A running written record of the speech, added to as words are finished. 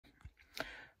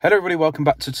Hello everybody, welcome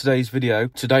back to today's video.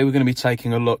 Today we're going to be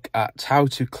taking a look at how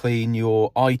to clean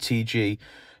your ITG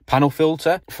panel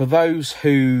filter. For those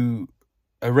who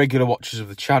are regular watchers of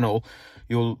the channel,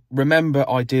 you'll remember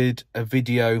I did a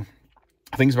video,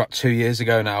 I think it's about 2 years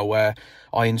ago now, where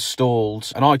I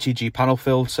installed an ITG panel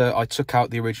filter. I took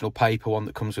out the original paper one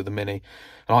that comes with the Mini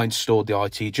and I installed the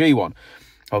ITG one.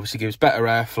 Obviously gives better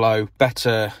airflow,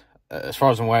 better, as far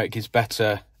as I'm aware, it gives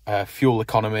better fuel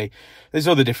economy. There's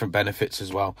other different benefits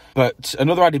as well, but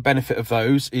another added benefit of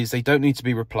those is they don't need to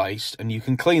be replaced and you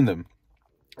can clean them.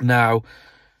 Now,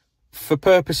 for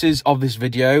purposes of this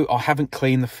video, I haven't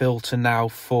cleaned the filter now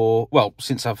for, well,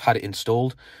 since I've had it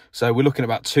installed. So we're looking at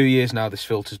about 2 years now this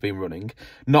filter's been running.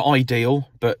 Not ideal,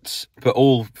 but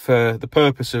all for the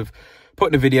purpose of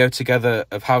putting a video together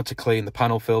of how to clean the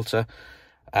panel filter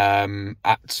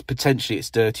at potentially its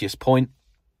dirtiest point.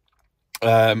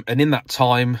 And in that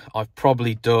time, I've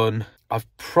probably done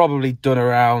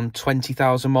around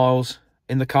 20,000 miles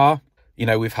in the car. You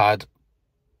know, we've had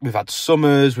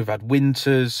summers, we've had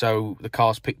winters, so the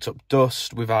car's picked up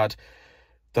dust. We've had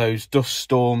those dust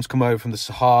storms come over from the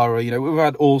Sahara. You know, we've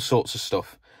had all sorts of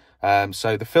stuff.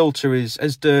 So the filter is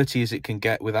as dirty as it can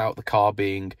get without the car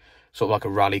being sort of like a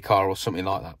rally car or something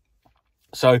like that.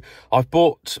 So I've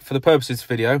bought, for the purpose of this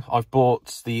video, I've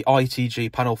bought the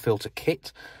ITG panel filter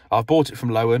kit. I've bought it from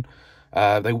Lowen.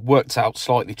 They worked out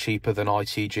slightly cheaper than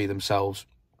ITG themselves.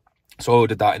 So I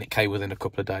ordered that and it came within a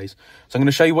couple of days. So I'm going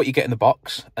to show you what you get in the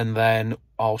box, and then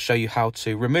I'll show you how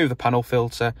to remove the panel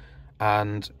filter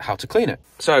and how to clean it.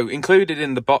 So included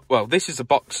in the box, well, this is the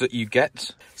box that you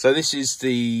get. So this is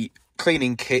the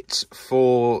cleaning kit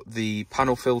for the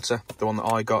panel filter, the one that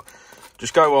I got.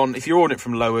 Just go on, if you're ordering it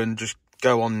from Lowen, just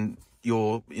go on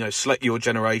your, select your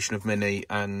generation of Mini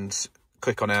and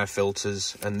click on air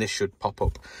filters and this should pop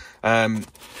up.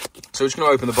 So we're just going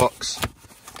to open the box.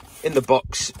 In the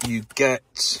box you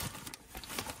get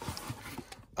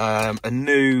a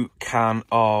new can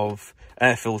of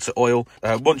air filter oil.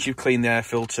 Once you've cleaned the air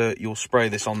filter, you'll spray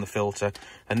this on the filter,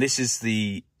 and this is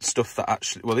the stuff that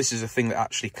actually, well, this is the thing that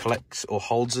actually collects or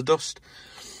holds the dust.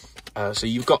 So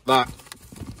you've got that,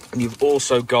 and you've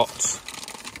also got,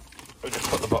 I'll just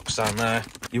put the box down there.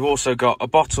 You've also got a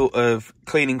bottle of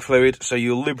cleaning fluid, so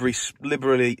you'll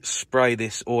liberally spray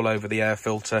this all over the air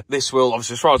filter. This will,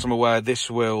 obviously, as far as I'm aware, this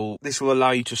will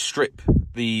allow you to strip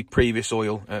the previous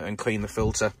oil and clean the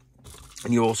filter.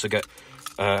 And you also get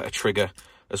a trigger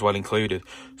as well included.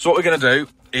 So what we're going to do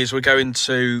is we're going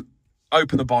to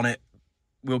open the bonnet.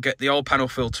 We'll get the old panel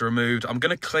filter removed. I'm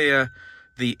going to clear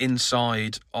the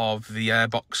inside of the air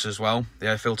box as well, the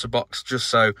air filter box, just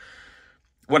so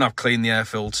when I've cleaned the air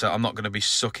filter, I'm not going to be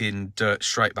sucking dirt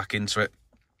straight back into it.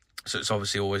 So it's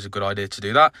obviously always a good idea to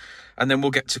do that. And then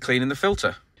we'll get to cleaning the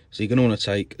filter. So you're going to want to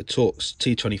take a Torx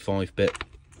T25 bit.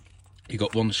 You've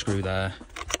got one screw there,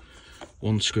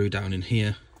 one screw down in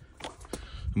here,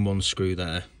 and one screw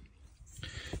there.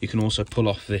 You can also pull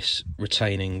off this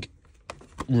retaining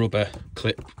rubber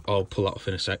clip. I'll pull that off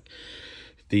in a sec.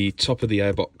 The top of the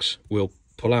airbox will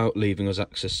pull out, leaving us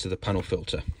access to the panel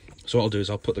filter. So what I'll do is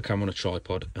I'll put the camera on a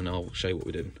tripod and I'll show you what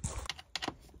we're doing.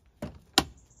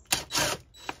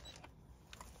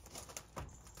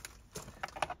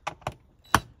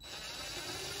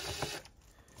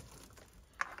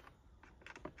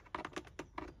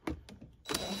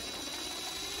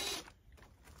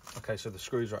 Okay, so the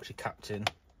screws are actually capped in,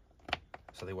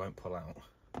 so they won't pull out.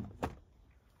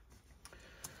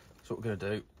 So what we're going to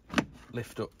do,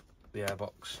 lift up the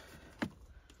airbox.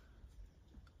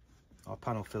 Our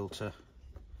panel filter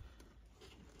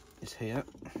is here.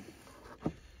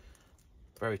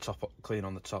 Very top clean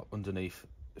on the top, underneath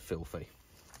filthy.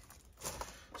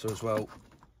 So as well,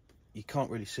 you can't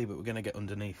really see, but we're going to get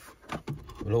underneath.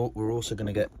 We're also going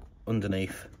to get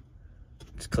underneath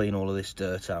to clean all of this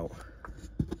dirt out,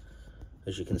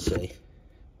 as you can see.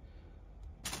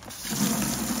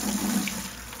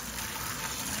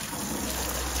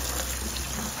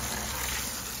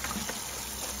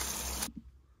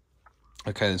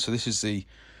 Okay, then, so this is the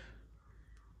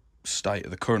state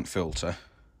of the current filter.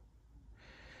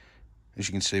 As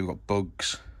you can see, we've got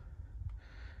bugs,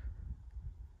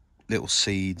 little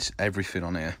seeds, everything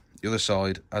on here. The other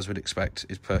side, as we'd expect,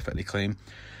 is perfectly clean.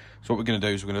 So what we're going to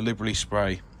do is we're going to liberally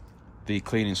spray the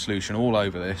cleaning solution all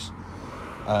over this,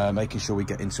 making sure we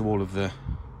get into all of the,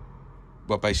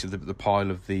 well, basically the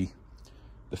pile of the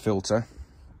filter.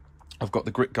 I've got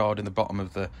the grit guard in the bottom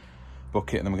of the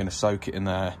bucket, and then we're going to soak it in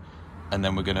there. And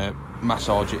then we're going to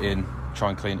massage it in, try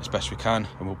and clean it as best we can,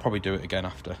 and we'll probably do it again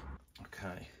after.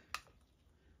 Okay.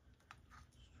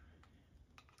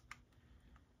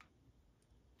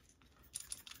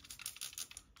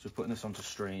 So putting this onto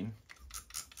stream.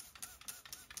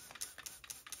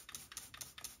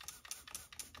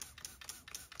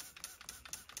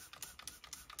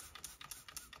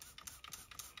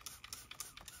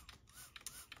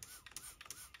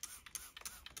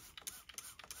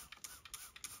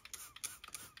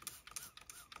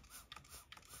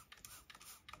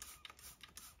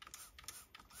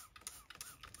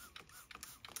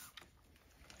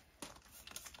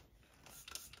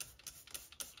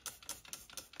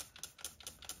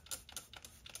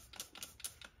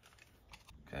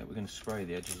 Okay, we're going to spray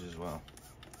the edges as well.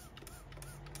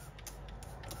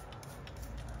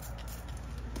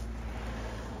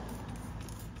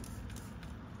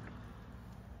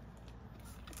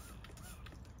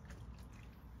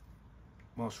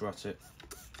 Whilst we're at it,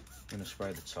 I'm going to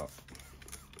spray the top.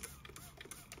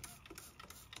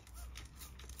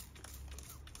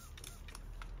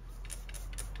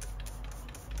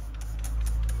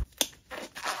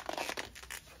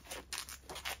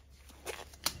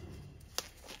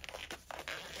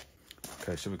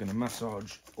 Okay, so we're going to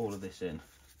massage all of this in.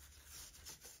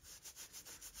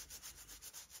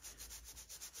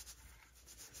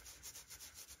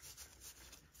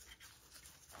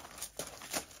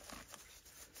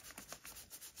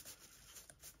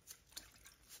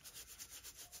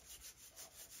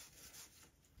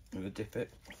 I'm going to dip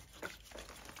it.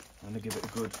 I'm going to give it a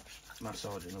good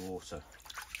massage in the water.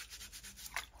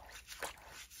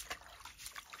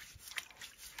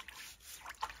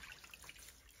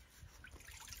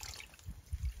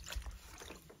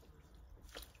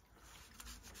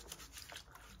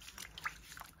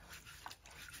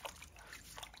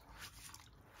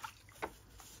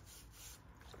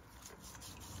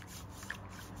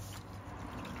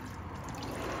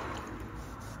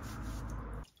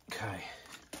 Okay,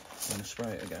 I'm going to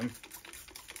spray it again.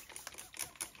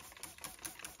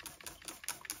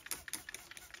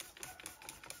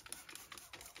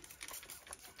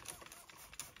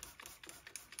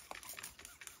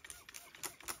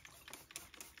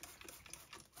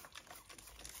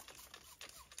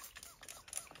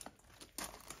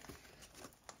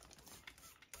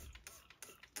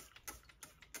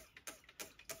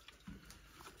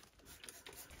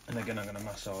 And again, I'm going to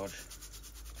massage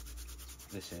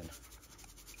this in.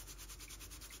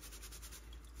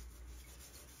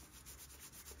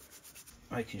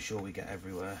 Making sure we get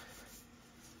everywhere.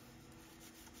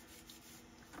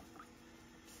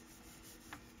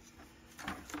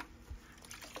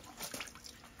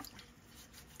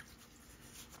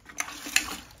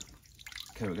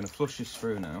 Okay, we're going to flush this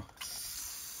through now.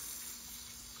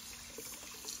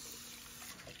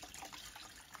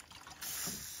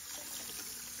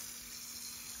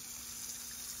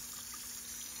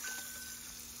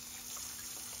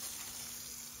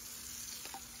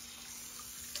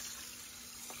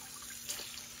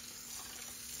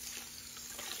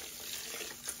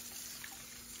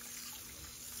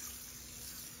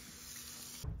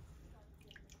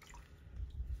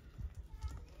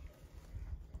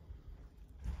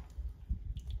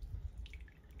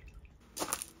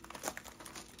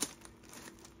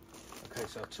 Okay,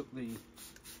 so I took the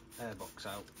air box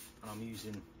out and I'm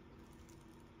using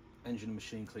Engine and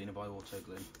Machine Cleaner by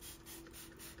Autoglym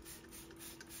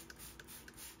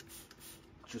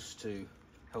just to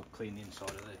help clean the inside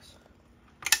of this.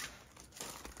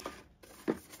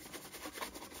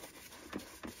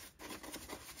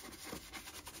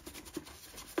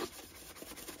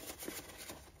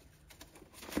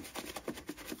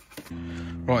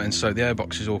 Right, and so the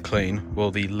airbox is all clean,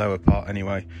 well, the lower part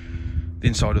anyway. The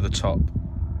inside of the top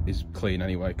is clean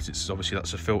anyway, because it's obviously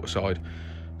that's the filter side.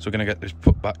 So we're going to get this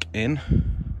put back in,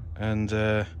 and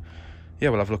yeah,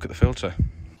 we'll have a look at the filter.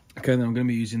 Okay, then I'm going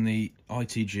to be using the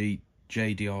ITG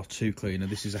JDR2 cleaner.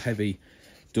 This is a heavy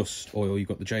dust oil. You've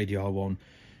got the JDR one,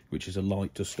 which is a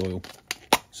light dust oil.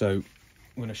 So I'm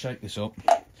going to shake this up.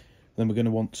 Then we're going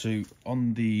to want to,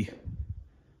 on the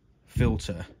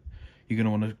filter, you're going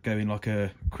to want to go in like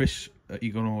a crisp,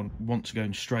 you're going to want to go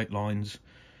in straight lines,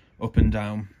 up and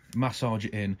down, massage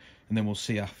it in, and then we'll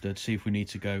see after to see if we need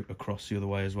to go across the other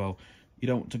way as well. You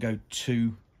don't want to go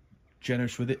too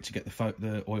generous with it to get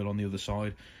the oil on the other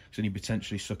side, because then you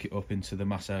potentially suck it up into the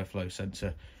mass airflow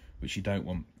sensor, which you don't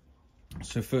want.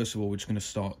 So first of all, we're just going to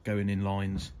start going in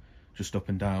lines, just up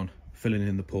and down, filling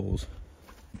in the pores.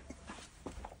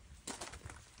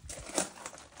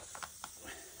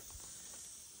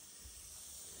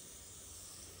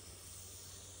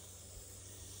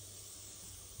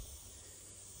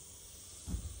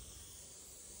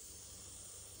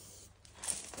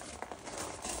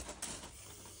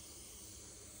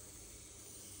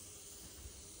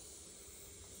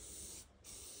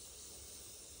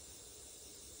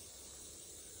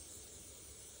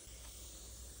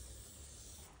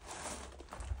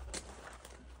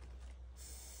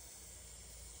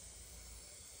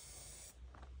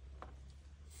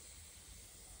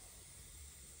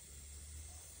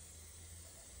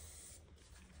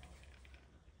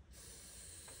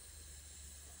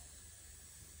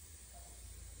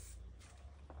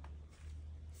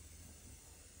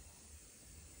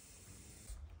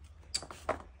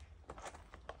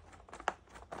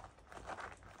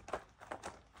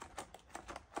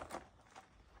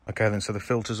 Okay then, so the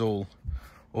filter's all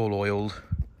oiled.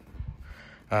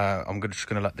 I'm just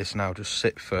going to let this now just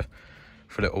sit for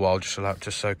a little while, just allow it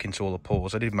to soak into all the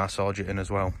pores. I did massage it in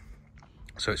as well,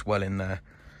 so it's well in there,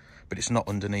 but it's not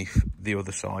underneath the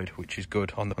other side, which is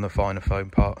good on the finer foam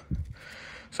part.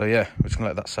 So yeah, we're just going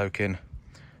to let that soak in,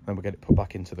 then we'll get it put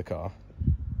back into the car.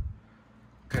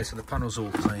 Okay, so the panel's all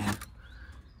clean.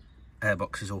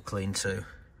 Airbox is all clean too,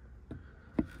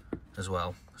 as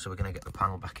well. So we're going to get the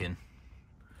panel back in.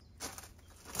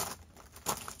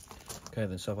 Okay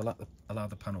then, so I've allow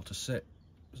the panel to sit.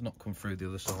 It's not come through the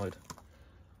other side.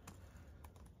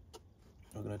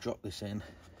 I'm going to drop this in.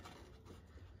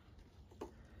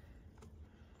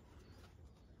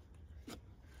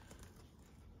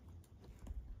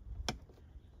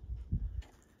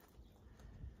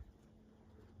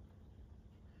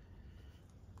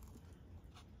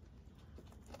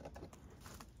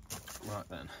 Right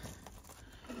then,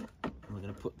 and we're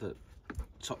going to put the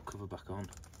top cover back on.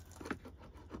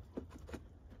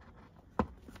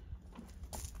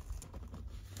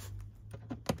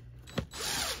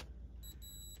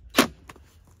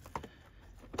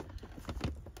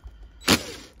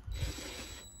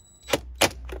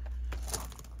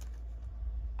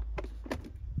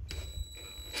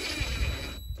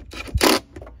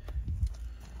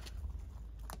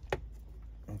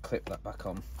 And clip that back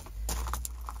on.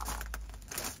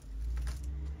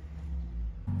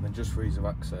 And then just for ease of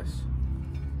access,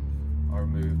 I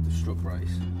removed the strut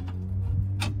brace.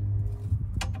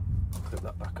 Clip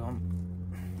that back on.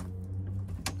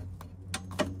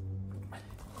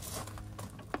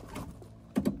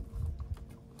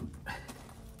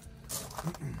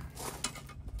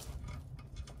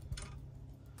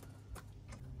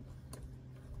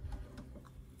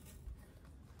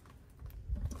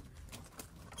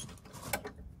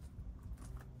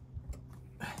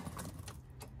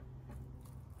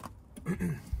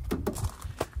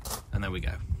 And there we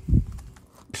go.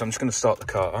 So I'm just going to start the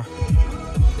car.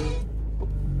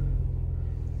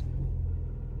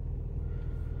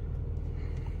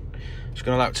 Just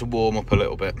going to allow it to warm up a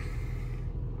little bit.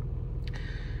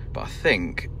 But I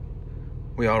think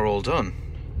we are all done.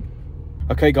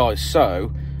 Okay guys,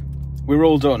 so we're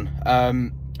all done.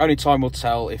 Only time will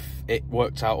tell if it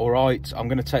worked out all right. I'm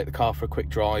going to take the car for a quick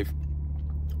drive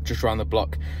just around the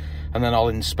block, and then I'll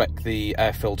inspect the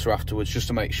air filter afterwards just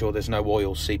to make sure there's no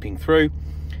oil seeping through.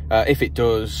 If it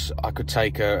does, I could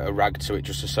take a rag to it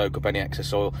just to soak up any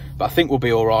excess oil, but I think we'll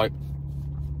be all right.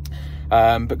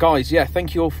 But guys, yeah,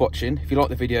 thank you all for watching. If you like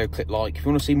the video, click like. If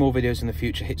you want to see more videos in the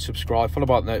future, hit subscribe, follow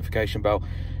by the notification bell,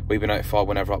 where you'll be notified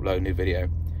whenever I upload a new video.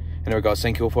 Anyway guys,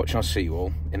 thank you all for watching. I'll see you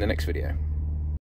all in the next video.